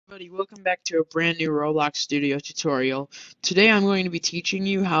Everybody, welcome back to a brand new Roblox Studio tutorial. Today I'm going to be teaching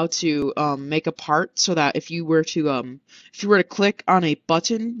you how to make a part so that if you were to click on a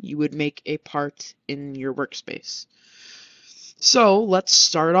button, you would make a part in your workspace. So let's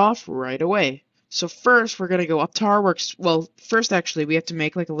start off right away. So first we're gonna go up to our first actually we have to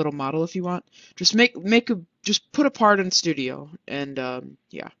make like a little model if you want. Just put a part in Studio and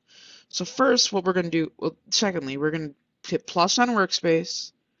yeah. So first what we're gonna do, secondly, we're gonna hit plus on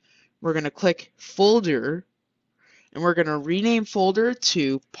workspace. We're going to click folder, and we're going to rename folder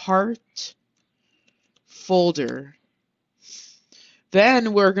to part folder.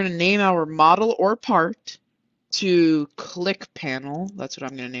 Then we're going to name our model or part to click panel. That's what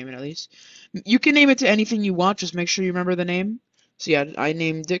I'm going to name it at least. You can name it to anything you want, just make sure you remember the name. So yeah, I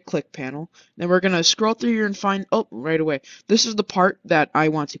named it click panel. Then we're going to scroll through here and find, oh, right away. This is the part that I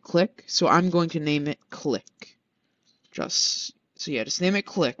want to click, so I'm going to name it click. Just name it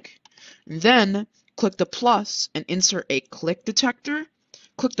click. And then click the plus and insert a click detector.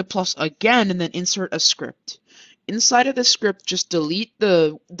 Click the plus again and then insert a script. Inside of the script, just delete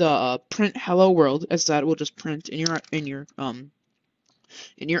the print hello world, as that will just print in your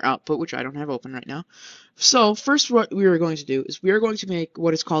output, which I don't have open right now. So first, what we are going to do is we are going to make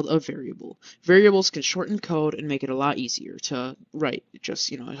what is called a variable. Variables can shorten code and make it a lot easier to write. It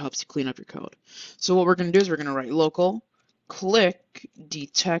just, it helps you clean up your code. So what we're going to do is we're going to write local click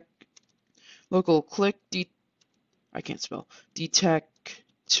detect. I can't spell.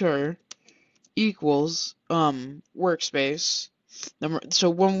 Detector equals workspace. So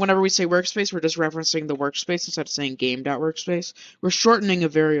whenever we say workspace, we're just referencing the workspace instead of saying game.workspace. We're shortening a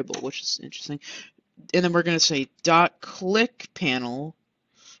variable, which is interesting. And then we're going to say dot click panel.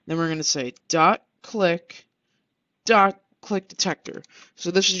 Then we're going to say dot click detector.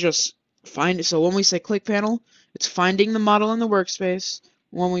 So this is just so when we say click panel, it's finding the model in the workspace.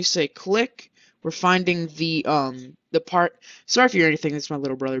 When we say click, we're finding the part. Sorry if you hear anything. It's my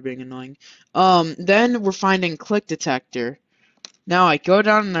little brother being annoying. Then we're finding click detector. Now I go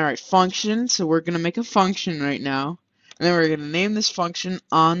down and I write function. So we're gonna make a function right now, and then we're gonna name this function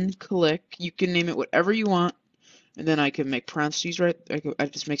on click. You can name it whatever you want, and then I can make parentheses. Right? I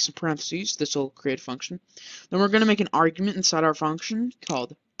just make some parentheses. This will create a function. Then we're gonna make an argument inside our function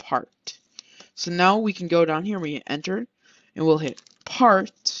called part. So now we can go down here. We hit enter, and we'll hit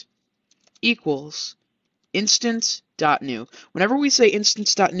part equals instance.new. Whenever we say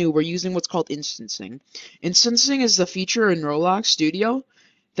instance.new, we're using what's called instancing. Instancing is the feature in Roblox Studio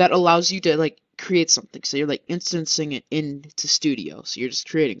that allows you to create something. So you're instancing it into Studio. So you're just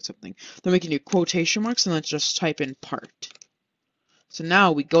creating something. Then we can do quotation marks and let's just type in part. So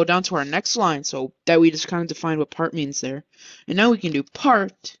now we go down to our next line, so that we just kind of define what part means there. And now we can do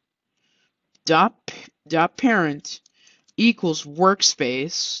part dot parent equals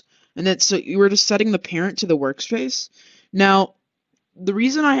workspace. And then, so you were just setting the parent to the workspace. Now, the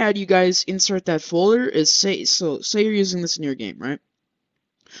reason I had you guys insert that folder is say you're using this in your game, right?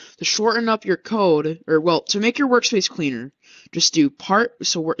 To shorten up your code, to make your workspace cleaner, just do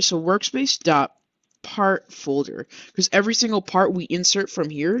workspace dot part folder, because every single part we insert from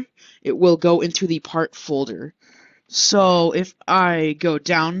here, it will go into the part folder. So if I go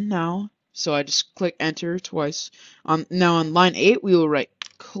down now, so I just click enter twice. Now on line 8, we will write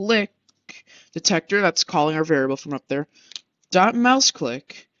click detector, that's calling our variable from up there, dot mouse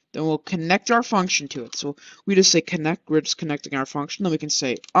click, then we'll connect our function to it. So we just say connect, we're just connecting our function, then we can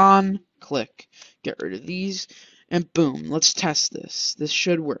say on click, get rid of these, and boom, let's test this. This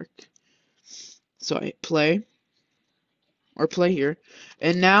should work. So I play here,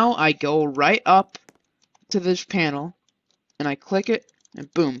 and now I go right up to this panel, and I click it,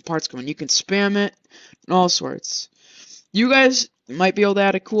 and boom, parts come in. You can spam it, and all sorts. You guys might be able to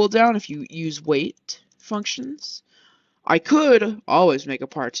add a cooldown if you use wait functions. I could always make a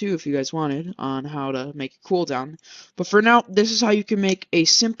part 2 if you guys wanted on how to make a cooldown. But for now, this is how you can make a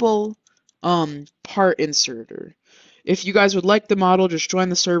simple part inserter. If you guys would like the model, just join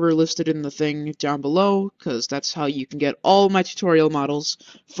the server listed in the thing down below, because that's how you can get all of my tutorial models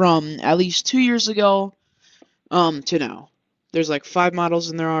from at least 2 years ago to now. There's like 5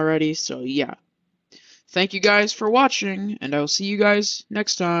 models in there already, so yeah. Thank you guys for watching, and I will see you guys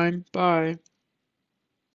next time. Bye.